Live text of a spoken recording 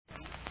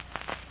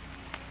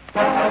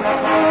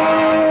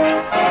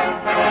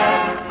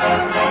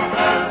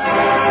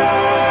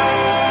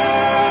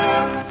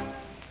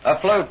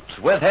Afloat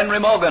with Henry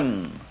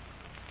Morgan.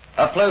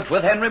 Afloat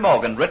with Henry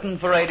Morgan, written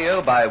for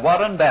radio by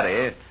Warren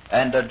Barry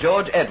and a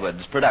George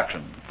Edwards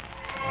production.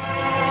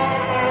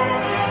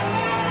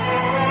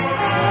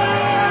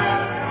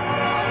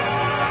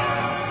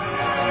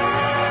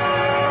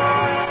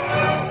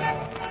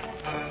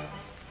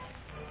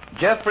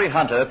 Jeffrey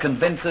Hunter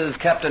convinces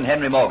Captain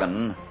Henry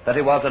Morgan that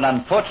he was an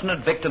unfortunate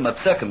victim of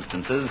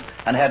circumstances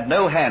and had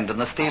no hand in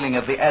the stealing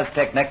of the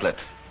Aztec necklet.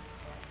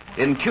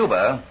 In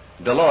Cuba,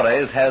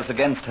 Dolores has,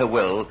 against her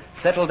will,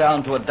 settled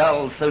down to a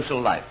dull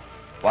social life,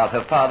 while her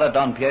father,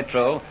 Don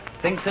Pietro,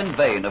 thinks in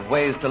vain of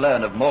ways to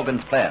learn of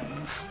Morgan's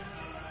plans.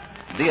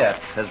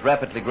 Diatz has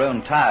rapidly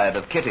grown tired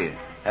of Kitty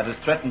and has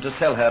threatened to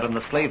sell her in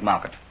the slave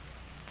market.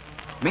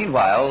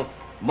 Meanwhile,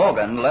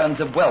 Morgan learns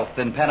of wealth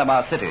in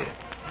Panama City,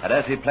 and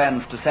as he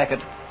plans to sack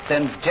it,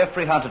 sends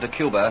Jeffrey Hunter to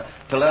Cuba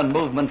to learn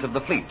movements of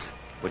the fleet,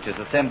 which is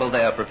assembled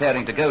there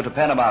preparing to go to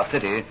Panama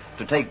City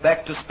to take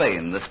back to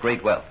Spain this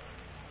great wealth.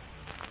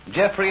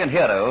 Jeffrey and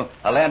Hero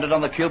are landed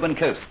on the Cuban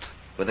coast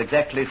with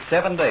exactly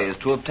 7 days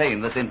to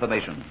obtain this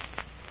information.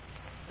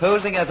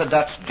 Posing as a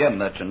Dutch gem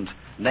merchant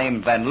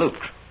named Van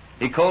Luke,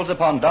 he calls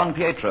upon Don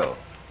Pietro,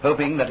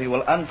 hoping that he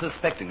will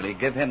unsuspectingly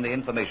give him the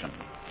information.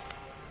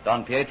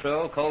 Don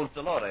Pietro calls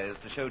Dolores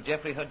to show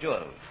Jeffrey her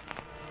jewels.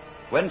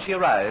 When she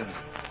arrives,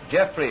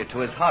 Jeffrey, to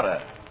his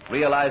horror,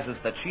 realizes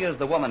that she is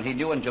the woman he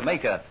knew in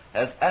Jamaica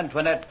as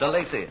Antoinette de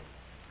Lacy.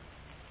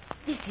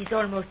 This is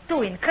almost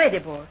too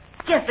incredible.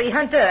 Jeffrey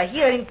Hunter,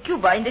 here in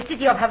Cuba, in the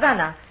city of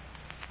Havana.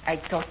 I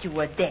thought you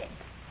were dead.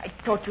 I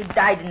thought you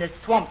died in the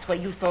swamps where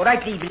you so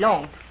rightly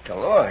belonged.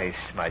 Dolores,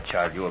 my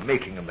child, you are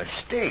making a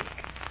mistake.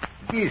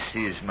 This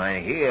is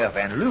Mynheer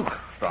Van Luke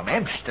from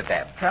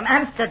Amsterdam. From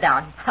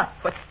Amsterdam?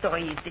 What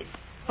story is this?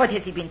 What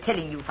has he been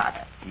telling you,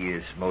 Father? He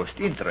is most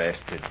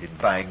interested in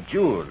buying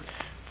jewels.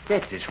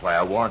 That is why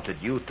I wanted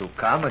you to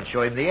come and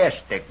show him the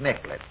Aztec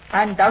necklace.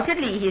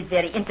 Undoubtedly, he is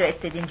very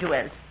interested in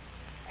jewels.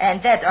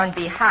 And that on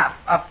behalf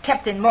of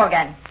Captain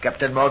Morgan.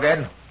 Captain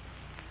Morgan?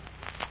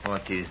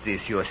 What is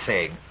this you're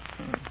saying?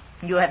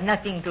 You have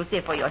nothing to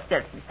say for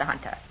yourself, Mr.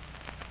 Hunter.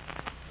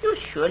 You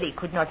surely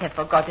could not have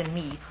forgotten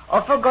me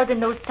or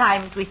forgotten those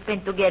times we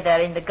spent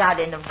together in the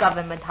garden of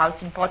Government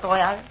House in Port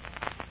Royal.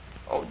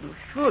 Oh, you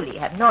surely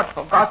have not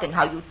forgotten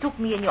how you took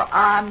me in your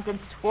arms and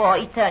swore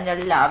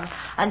eternal love,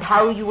 and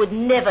how you would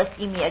never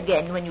see me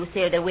again when you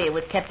sailed away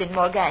with Captain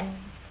Morgan.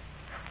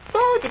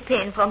 So the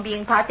pain from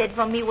being parted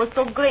from me was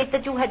so great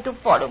that you had to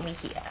follow me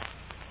here.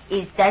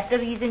 Is that the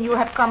reason you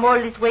have come all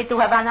this way to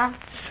Havana?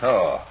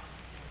 So,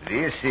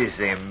 this is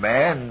a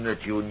man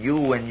that you knew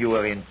when you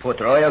were in Port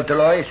Royal,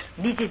 Dolores?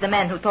 This is the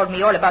man who told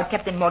me all about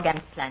Captain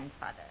Morgan's plans,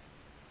 Father.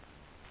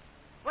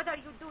 What are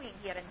you doing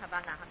here in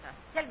Havana, Hunter?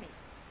 Tell me.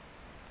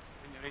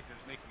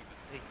 Senorita's making a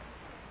mistake.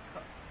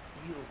 Oh,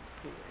 you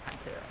fool,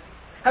 Hunter.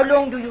 How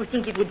long do you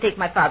think it would take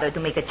my father to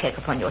make a check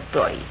upon your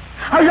story?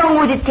 How long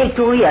would it take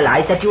to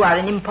realize that you are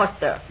an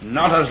impostor?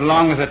 Not as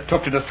long as it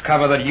took to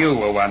discover that you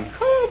were one.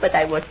 Oh, but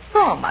I was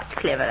so much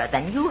cleverer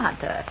than you,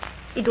 Hunter.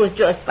 It was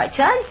just by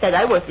chance that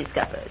I was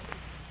discovered.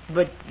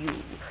 But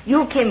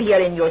you came here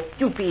in your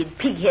stupid,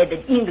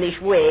 pig-headed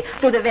English way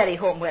to the very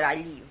home where I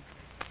live.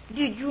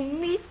 Did you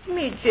miss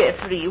me,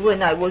 Jeffrey,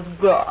 when I was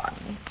gone?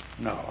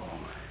 No.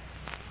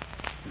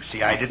 You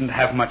see, I didn't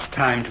have much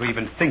time to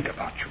even think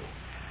about you.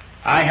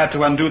 I had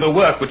to undo the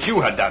work which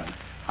you had done.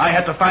 I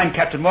had to find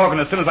Captain Morgan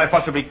as soon as I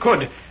possibly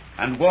could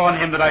and warn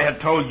him that I had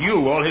told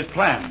you all his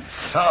plans.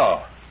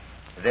 So,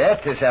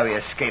 that is how he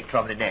escaped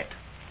from the net.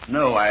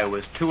 No, I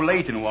was too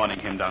late in warning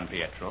him, Don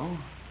Pietro.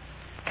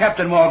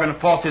 Captain Morgan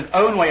forced his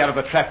own way out of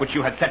the trap which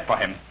you had set for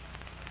him.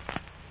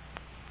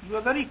 You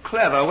were very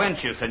clever,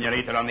 weren't you,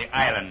 Senorita, on the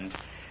island?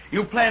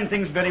 You planned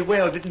things very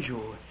well, didn't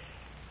you?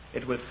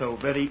 It was so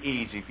very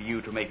easy for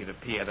you to make it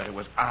appear that it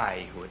was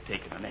I who had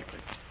taken the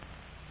necklace.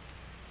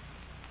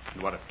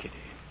 And what of Kitty?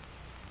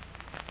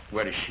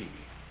 Where is she?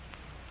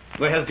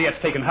 Where has Diatz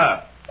taken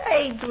her?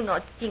 I do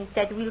not think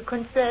that will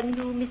concern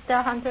you,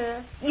 Mr.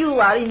 Hunter. You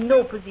are in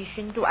no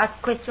position to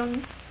ask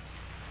questions.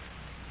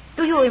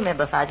 Do you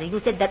remember, Father,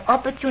 you said that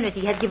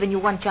opportunity had given you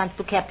one chance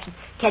to catch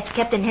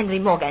Captain Henry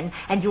Morgan,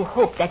 and you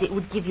hoped that it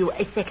would give you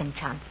a second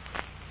chance.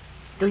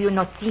 Do you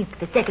not think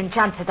the second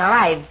chance has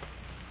arrived?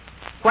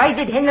 Why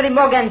did Henry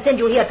Morgan send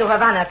you here to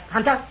Havana,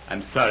 Hunter?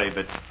 I'm sorry,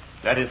 but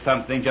that is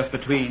something just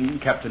between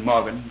Captain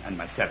Morgan and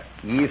myself.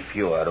 If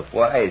you are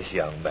wise,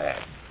 young man,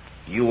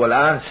 you will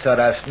answer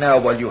us now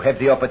while you have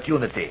the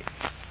opportunity.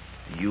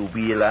 You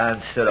will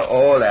answer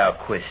all our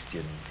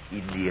questions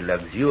in the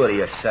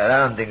luxurious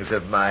surroundings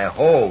of my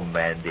home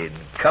and in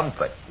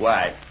comfort.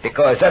 Why?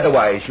 Because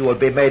otherwise you will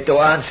be made to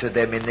answer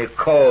them in the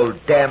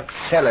cold, damp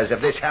cellars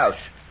of this house,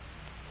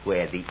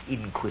 where the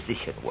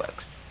Inquisition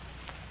works.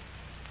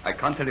 I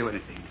can't tell you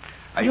anything.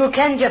 You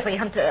can, Jeffrey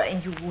Hunter,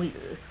 and you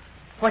will.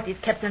 What is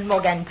Captain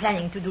Morgan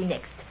planning to do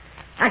next?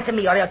 Answer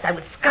me, or else I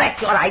will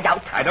scratch your eyes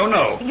out. I don't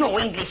know. You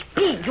English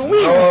pig, you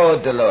will. No,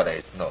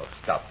 Dolores, no,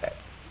 stop that.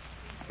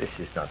 This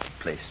is not the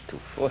place to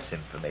force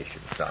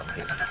information from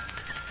him.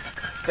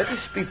 Let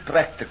us be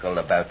practical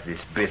about this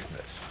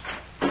business.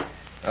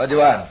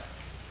 Oduan,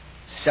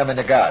 summon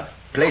a guard.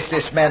 Place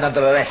this man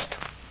under arrest.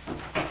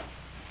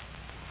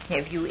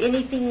 Have you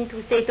anything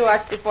to say to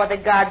us before the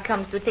guard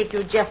comes to take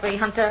you, Jeffrey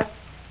Hunter?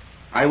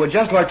 I would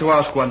just like to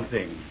ask one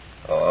thing.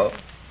 Oh?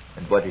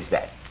 And what is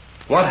that?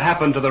 What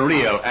happened to the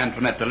real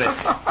Antoinette de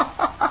Lacy?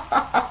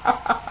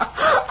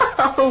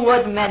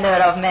 What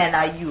manner of man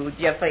are you,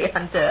 Jeffrey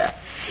Hunter?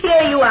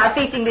 Here you are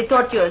facing the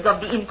tortures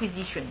of the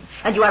Inquisition,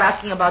 and you are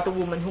asking about a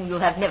woman whom you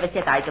have never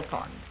set eyes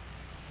upon.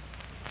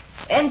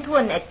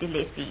 Antoinette de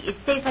Lacy is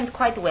safe and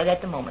quite well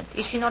at the moment.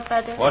 Is she not,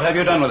 Father? What have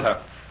you done with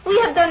her? We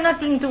have done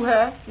nothing to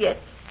her yet.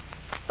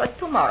 But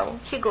tomorrow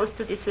she goes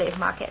to the slave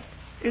market.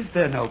 Is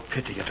there no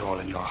pity at all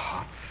in your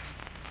hearts?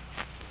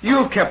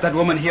 You kept that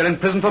woman here in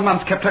prison for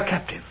months, kept her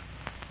captive.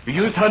 You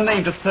used her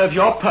name to serve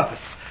your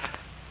purpose.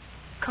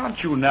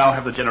 Can't you now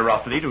have the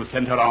generosity to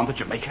send her on to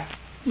Jamaica?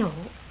 No.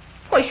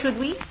 Why should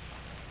we?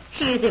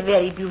 She is a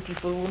very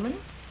beautiful woman,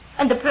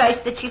 and the price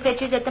that she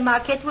fetches at the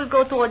market will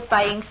go towards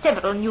buying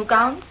several new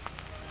gowns.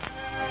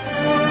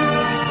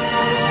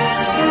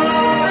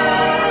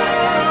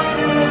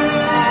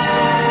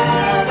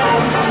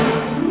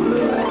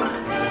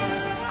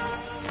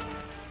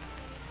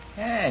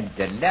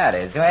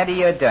 Dolores, what are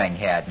you doing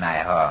here at my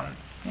home?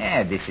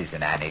 This is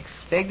an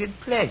unexpected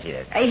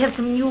pleasure. I have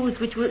some news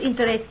which will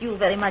interest you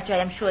very much, I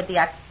am sure,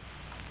 Diatz.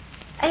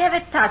 I have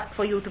a task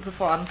for you to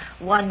perform,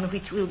 one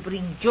which will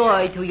bring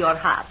joy to your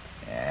heart.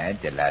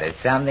 Dolores,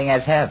 something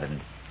has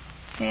happened.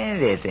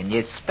 There's a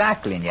new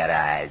sparkle in your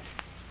eyes.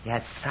 You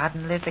have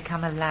suddenly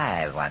become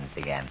alive once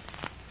again.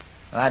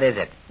 What is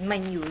it? My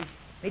news.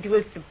 It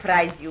will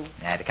surprise you.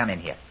 Come in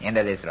here,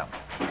 into this room.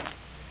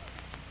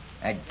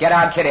 Get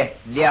out, Kitty.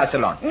 Leave us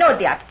alone. No,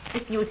 Diatz.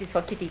 This news is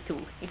for Kitty,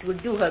 too. It will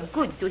do her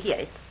good to hear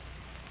it.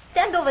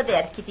 Stand over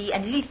there, Kitty,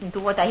 and listen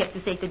to what I have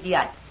to say to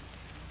Diatz.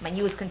 My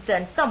news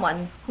concerns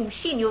someone whom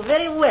she knew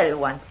very well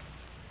once.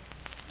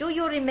 Do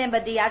you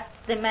remember, Diatz,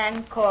 the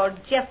man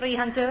called Jeffrey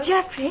Hunter?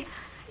 Jeffrey?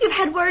 You've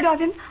had word of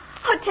him?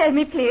 Oh, tell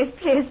me, please,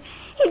 please.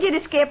 He did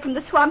escape from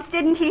the swamps,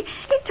 didn't he?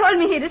 He told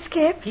me he'd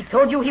escaped. He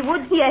told you he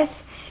would? Yes.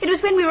 It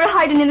was when we were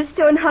hiding in a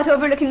stone hut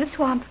overlooking the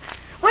swamp.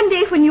 One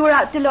day when you were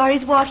out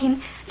Dolores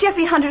walking,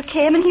 Jeffrey Hunter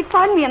came and he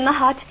found me in the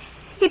hut.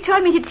 He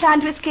told me he'd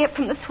planned to escape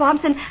from the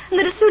swamps and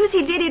that as soon as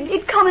he did,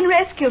 he'd come and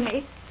rescue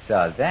me.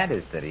 So that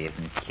is the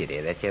reason,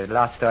 Kitty, that you've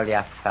lost all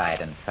your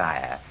fight and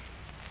fire.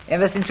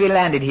 Ever since we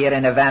landed here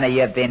in Havana,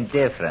 you've been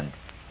different.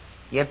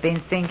 You've been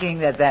thinking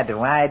that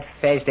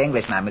white-faced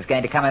Englishman was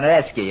going to come and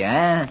rescue you,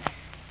 huh?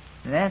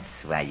 That's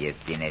why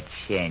you've been a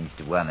changed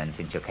woman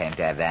since you came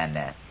to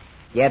Havana.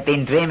 You've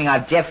been dreaming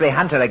of Jeffrey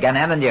Hunter again,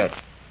 haven't you?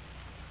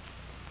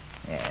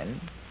 Well,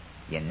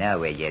 you know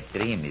where your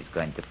dream is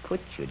going to put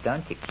you,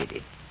 don't you,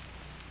 Kitty?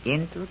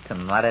 Into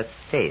tomorrow's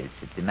sales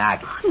at the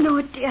market. Oh,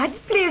 no, Dad,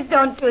 please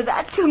don't do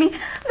that to me.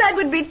 That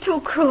would be too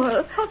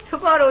cruel. Oh,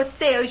 tomorrow's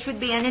sale should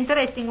be an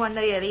interesting one,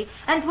 really.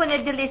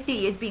 Antoinette de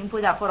Lacy is being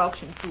put up for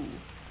auction,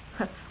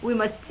 too. We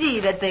must see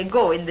that they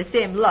go in the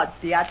same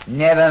lot, Diatz.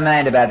 Never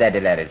mind about that,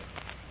 Dolores.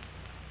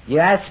 You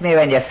asked me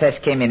when you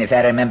first came in if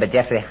I remember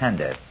Jeffrey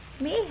Hunter.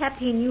 Mayhap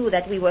he knew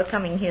that we were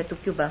coming here to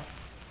Cuba.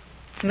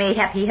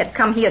 Mayhap he had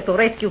come here to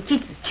rescue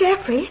Kitty.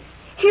 Jeffrey?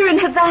 Here in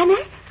Havana?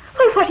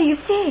 Well, what are you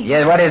saying?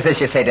 Yes, what is this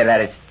you say,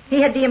 Dolores?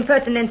 He had the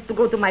impertinence to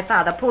go to my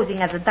father posing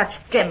as a Dutch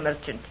gem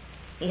merchant.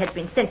 He had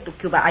been sent to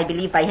Cuba, I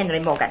believe, by Henry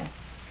Morgan.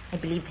 I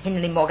believe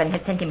Henry Morgan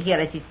had sent him here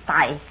as his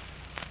spy.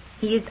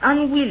 He is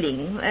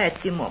unwilling,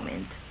 at the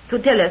moment, to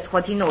tell us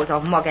what he knows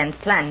of Morgan's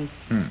plans.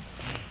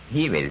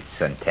 He will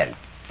soon tell.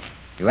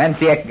 Once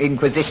the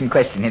Inquisition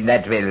question him,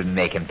 that will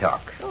make him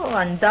talk. Oh,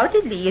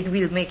 undoubtedly it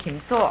will make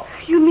him talk.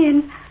 You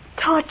mean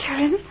torture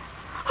him?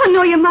 Oh,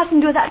 no, you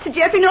mustn't do that to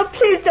Jeffrey. No,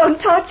 please don't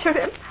torture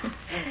him.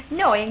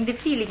 Knowing the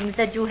feelings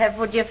that you have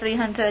for Jeffrey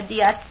Hunter,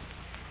 Diatz,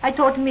 I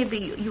thought maybe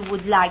you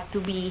would like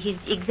to be his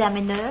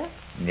examiner.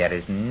 There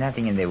is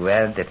nothing in the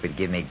world that would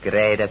give me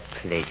greater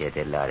pleasure,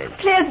 Dolores.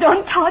 Please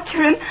don't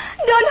torture him.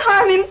 Don't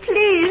harm him,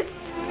 please.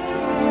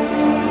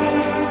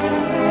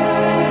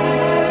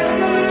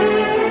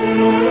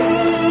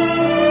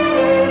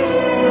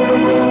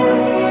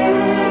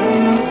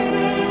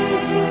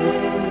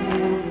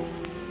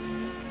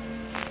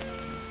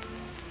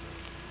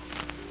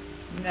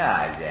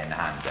 Now then,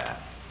 Hunter,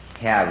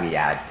 here we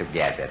are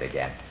together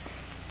again.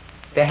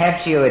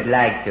 Perhaps you would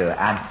like to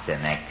answer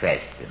my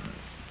questions.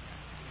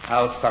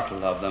 How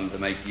subtle of them to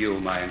make you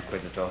my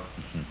inquisitor.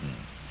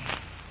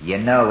 You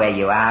know where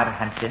you are,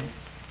 Hunter?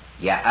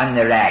 You're on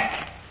the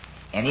rack.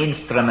 An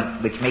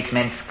instrument which makes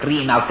men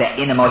scream out their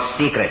innermost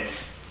secrets.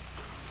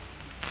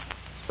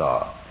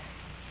 So,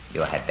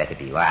 you had better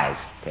be wise,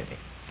 Teddy.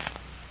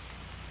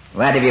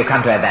 What have you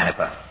come to Havana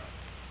for?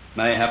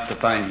 May have to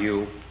find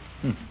you.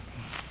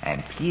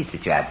 I'm pleased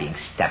that you are being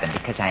stubborn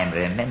because I am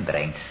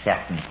remembering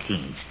certain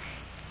things.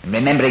 I'm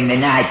remembering the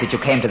night that you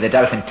came to the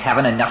Dolphin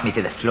Tavern and knocked me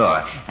to the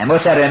floor. I'm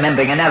also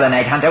remembering another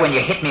night, Hunter, when you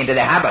hit me into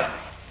the harbor.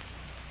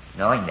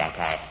 Knowing that,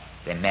 I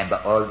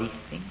remember all these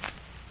things.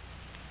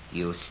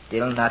 You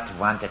still not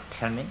want to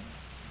tell me?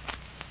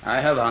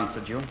 I have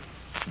answered you.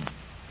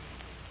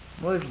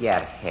 Move your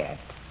head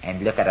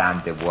and look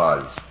around the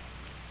walls.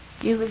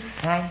 You will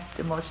find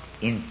the most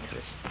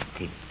interesting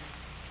things.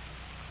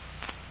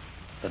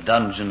 The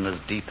dungeon is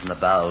deep in the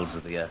bowels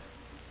of the earth.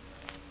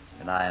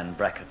 In iron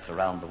brackets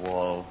around the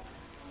wall,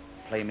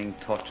 flaming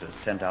torches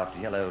send out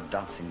yellow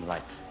dancing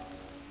light.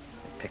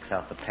 It picks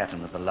out the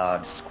pattern of the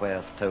large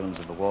square stones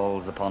of the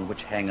walls upon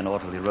which hang in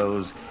orderly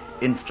rows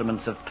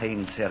instruments of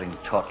pain-searing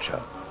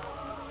torture.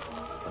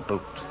 A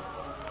boot,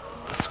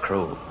 a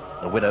scroll,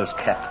 the widow's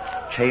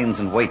cap, chains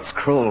and weights,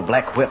 cruel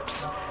black whips,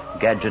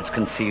 gadgets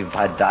conceived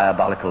by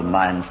diabolical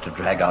minds to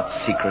drag out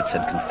secrets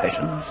and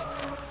confessions,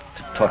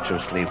 to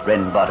torturously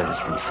rend bodies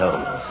from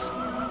souls.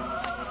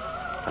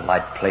 The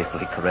light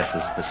playfully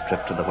caresses the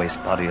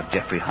stripped-to-the-waist body of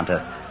Jeffery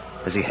Hunter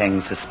as he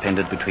hangs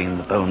suspended between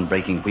the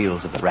bone-breaking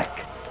wheels of the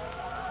rack.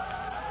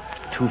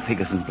 Two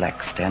figures in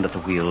black stand at the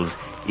wheels,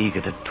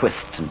 eager to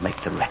twist and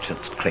make the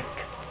ratchets click.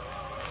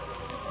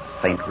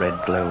 A faint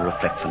red glow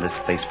reflects on his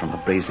face from a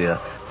brazier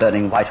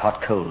burning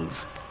white-hot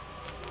coals,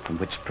 from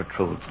which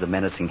protrudes the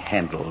menacing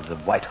handles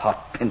of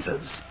white-hot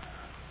pincers.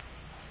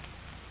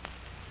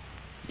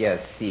 You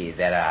see,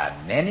 there are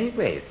many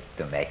ways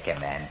to make a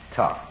man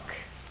talk.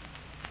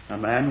 A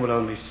man will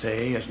only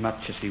say as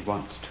much as he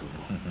wants to.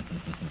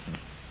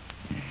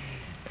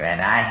 When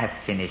I have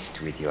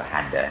finished with you,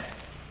 Hunter,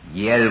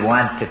 you'll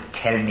want to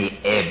tell me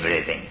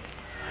everything.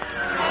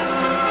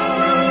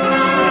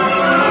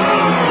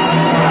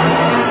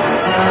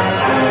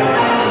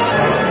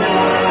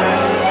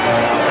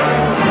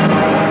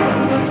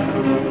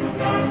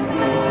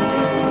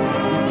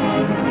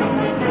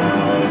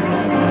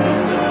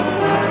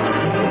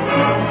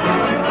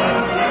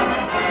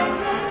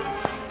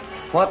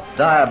 What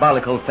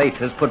diabolical fate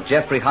has put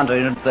Jeffery Hunter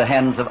into the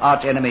hands of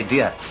arch-enemy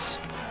Diatz?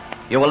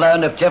 You will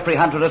learn if Jeffery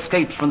Hunter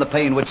escapes from the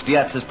pain which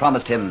Diatz has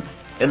promised him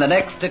in the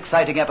next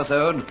exciting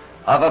episode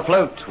of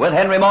Afloat with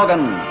Henry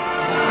Morgan.